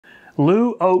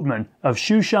Lew Oatman of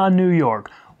Shushan, New York,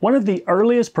 one of the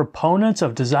earliest proponents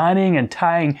of designing and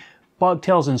tying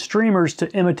bucktails and streamers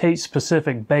to imitate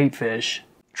specific bait fish.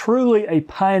 Truly a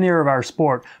pioneer of our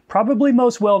sport, probably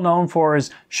most well known for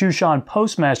his Shushan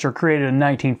Postmaster created in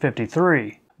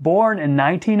 1953. Born in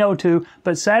 1902,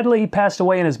 but sadly he passed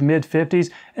away in his mid-50s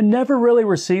and never really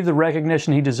received the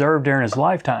recognition he deserved during his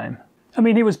lifetime. I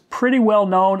mean, he was pretty well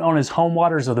known on his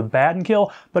homewaters of the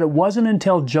Battenkill, but it wasn't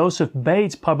until Joseph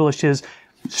Bates published his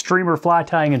Streamer Fly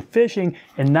Tying and Fishing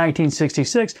in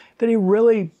 1966 that he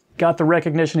really got the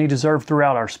recognition he deserved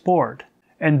throughout our sport.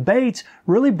 And Bates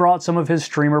really brought some of his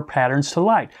streamer patterns to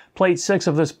light. Plate 6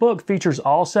 of this book features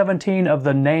all 17 of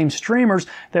the named streamers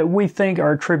that we think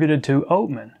are attributed to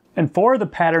Oatman. And 4 of the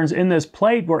patterns in this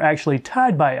plate were actually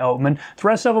tied by Oatman. The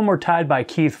rest of them were tied by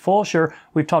Keith Fulsher.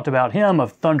 We've talked about him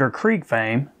of Thunder Creek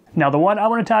fame. Now the one I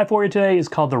want to tie for you today is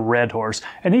called the Red Horse,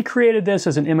 and he created this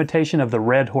as an imitation of the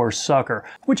Red Horse sucker,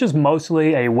 which is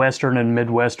mostly a Western and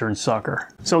Midwestern sucker.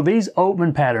 So these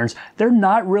Oatman patterns, they're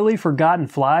not really forgotten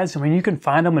flies. I mean, you can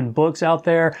find them in books out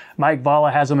there. Mike Valla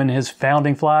has them in his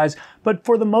Founding Flies, but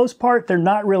for the most part, they're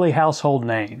not really household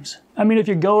names. I mean, if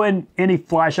you go in any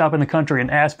fly shop in the country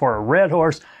and ask for a Red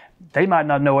Horse, they might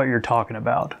not know what you're talking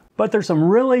about. But there's some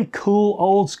really cool,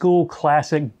 old school,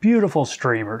 classic, beautiful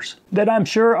streamers that I'm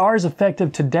sure are as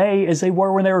effective today as they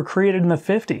were when they were created in the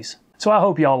 50s. So I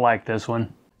hope y'all like this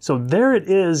one. So there it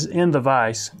is in the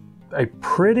vise. A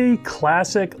pretty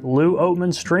classic Lew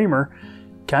Oatman streamer.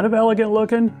 Kind of elegant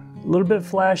looking, a little bit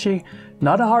flashy.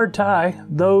 Not a hard tie,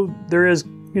 though there is,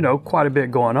 quite a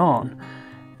bit going on.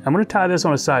 I'm going to tie this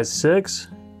on a size 6.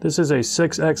 This is a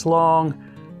 6X long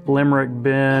Limerick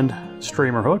bend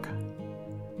streamer hook.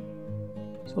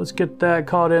 So let's get that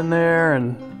caught in there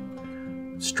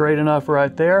and straight enough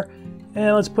right there.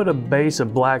 And let's put a base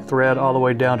of black thread all the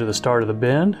way down to the start of the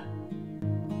bend.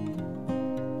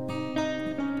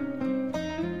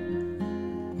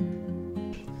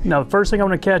 Now the first thing I'm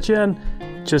going to catch in,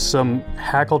 just some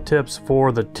hackle tips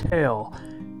for the tail.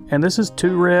 And this is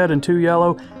 2 red and 2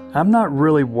 yellow. I'm not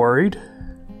really worried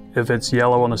if it's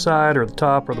yellow on the side or the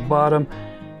top or the bottom.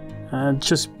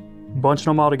 Just bunching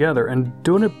them all together and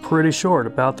doing it pretty short,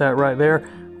 about that right there.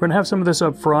 We're going to have some of this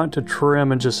up front to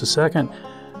trim in just a second,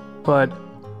 but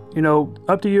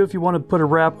up to you if you want to put a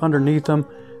wrap underneath them.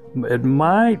 It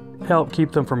might help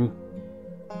keep them from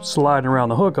sliding around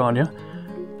the hook on you,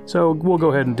 so we'll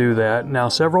go ahead and do that. Now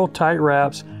several tight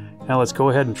wraps. Now let's go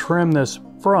ahead and trim this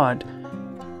front,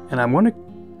 and I'm going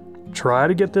to try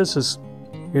to get this as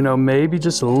maybe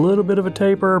just a little bit of a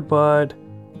taper, but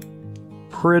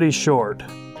pretty short.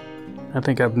 I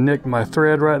think I've nicked my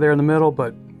thread right there in the middle,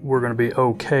 but we're going to be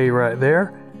okay right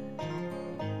there.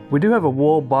 We do have a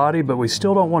wool body, but we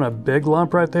still don't want a big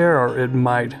lump right there or it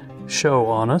might show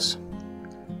on us.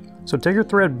 So take your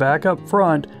thread back up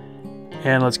front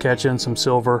and let's catch in some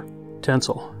silver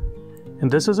tinsel.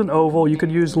 And this is an oval. You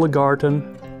could use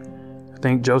Legarton. I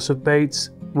think Joseph Bates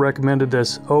recommended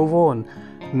this oval and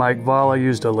Mike Valla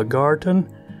used a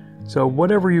Legarton. So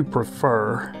whatever you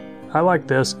prefer. I like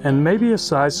this, and maybe a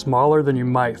size smaller than you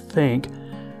might think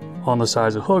on the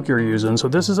size of hook you're using. So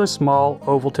this is a small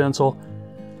oval tinsel,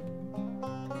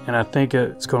 and I think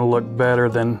it's going to look better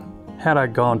than had I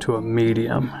gone to a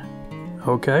medium.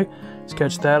 Okay, let's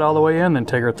catch that all the way in, then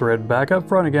take our thread back up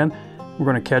front again. We're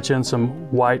going to catch in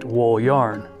some white wool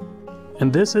yarn.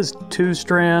 And this is 2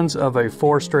 strands of a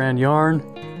 4-strand yarn.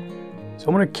 So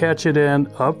I'm going to catch it in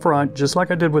up front, just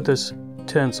like I did with this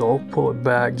tinsel. Pull it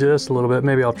back just a little bit.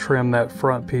 Maybe I'll trim that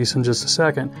front piece in just a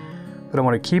second, but I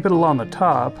want to keep it along the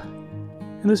top,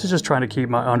 and this is just trying to keep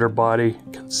my underbody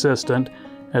consistent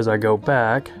as I go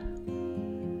back.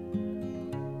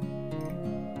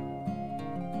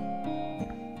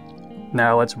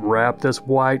 Now let's wrap this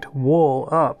white wool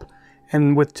up,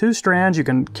 and with 2 strands you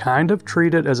can kind of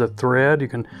treat it as a thread. You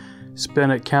can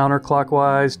spin it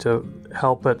counterclockwise to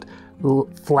help it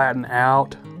flatten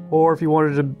out, or if you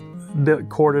wanted to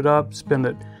cord it up, spin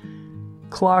it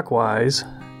clockwise.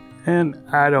 And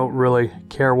I don't really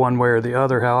care one way or the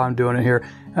other how I'm doing it here.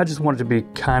 I just want it to be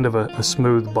kind of a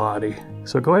smooth body.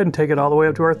 So go ahead and take it all the way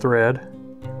up to our thread.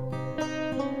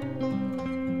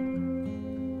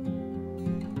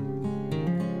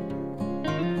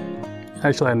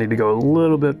 Actually, I need to go a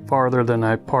little bit farther than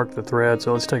I parked the thread,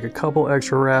 so let's take a couple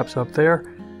extra wraps up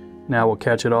there. Now we'll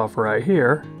catch it off right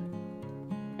here.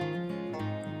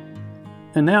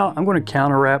 And now I'm going to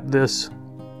counter wrap this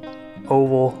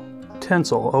oval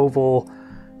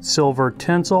silver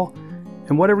tinsel,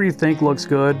 and whatever you think looks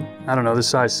good. I don't know, this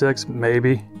size 6,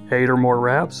 maybe 8 or more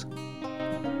wraps.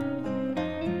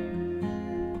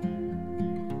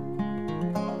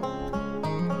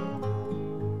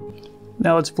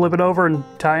 Now let's flip it over and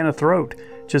tie in a throat.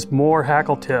 Just more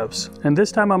hackle tips. And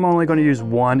this time I'm only going to use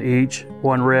one each,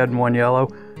 one red and one yellow.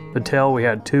 The tail we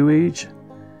had 2 each,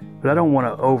 but I don't want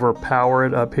to overpower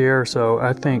it up here, so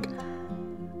I think,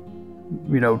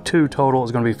 you know, 2 total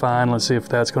is going to be fine. Let's see if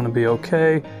that's going to be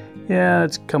okay. Yeah,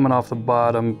 it's coming off the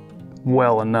bottom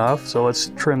well enough, so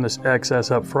let's trim this excess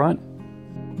up front.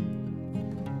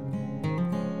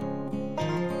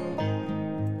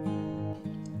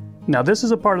 Now this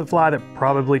is a part of the fly that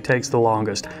probably takes the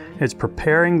longest. It's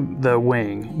preparing the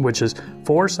wing, which is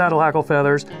 4 saddle hackle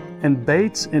feathers, and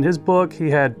Bates, in his book, he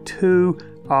had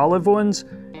 2 olive ones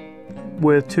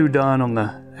with 2 done on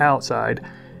the outside.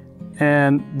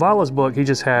 And Vala's book, he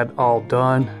just had all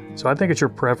done. So I think it's your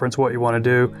preference what you want to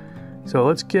do. So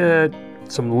let's get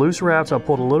some loose wraps. I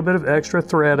pulled a little bit of extra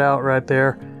thread out right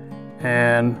there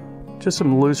and just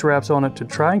some loose wraps on it to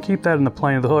try and keep that in the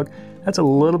plane of the hook. That's a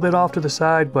little bit off to the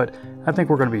side, but I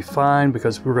think we're going to be fine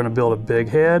because we're going to build a big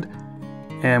head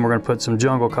and we're going to put some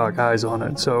jungle cock eyes on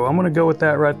it. So I'm going to go with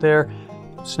that right there.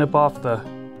 Snip off the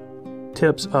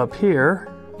tips up here.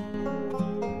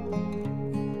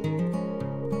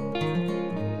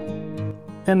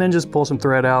 And then just pull some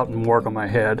thread out and work on my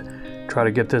head. Try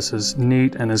to get this as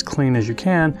neat and as clean as you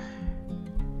can.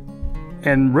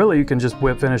 And really you can just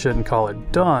whip finish it and call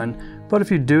it done. But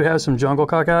if you do have some jungle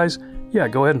cock eyes, yeah,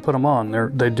 go ahead and put them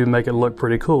on. They do make it look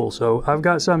pretty cool. So I've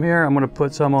got some here. I'm going to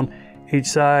put some on each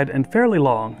side and fairly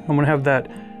long. I'm going to have that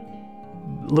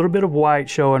little bit of white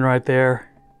showing right there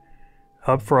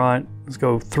up front. Let's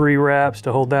go 3 wraps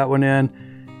to hold that one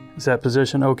in. Is that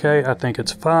position okay? I think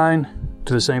it's fine.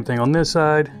 Do the same thing on this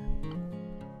side.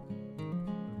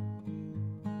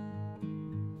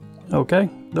 Okay,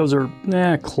 those are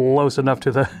close enough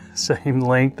to the same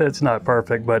length. That's not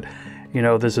perfect, but you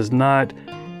know, this is not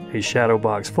a shadow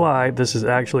box fly. This is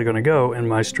actually going to go in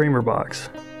my streamer box.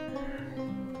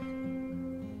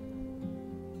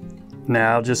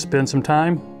 Now just spend some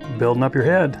time building up your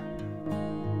head.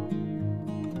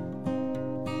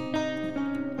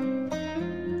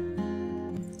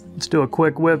 Let's do a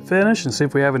quick whip finish and see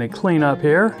if we have any cleanup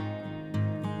here.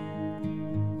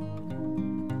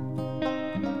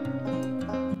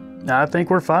 Now I think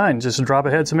we're fine. Just drop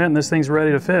a head cement and this thing's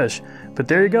ready to fish. But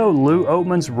there you go, Lew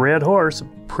Oatman's Red Horse.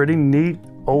 Pretty neat,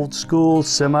 old school,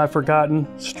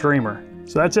 semi-forgotten streamer.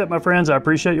 So that's it, my friends. I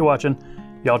appreciate you watching.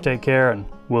 Y'all take care and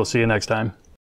we'll see you next time.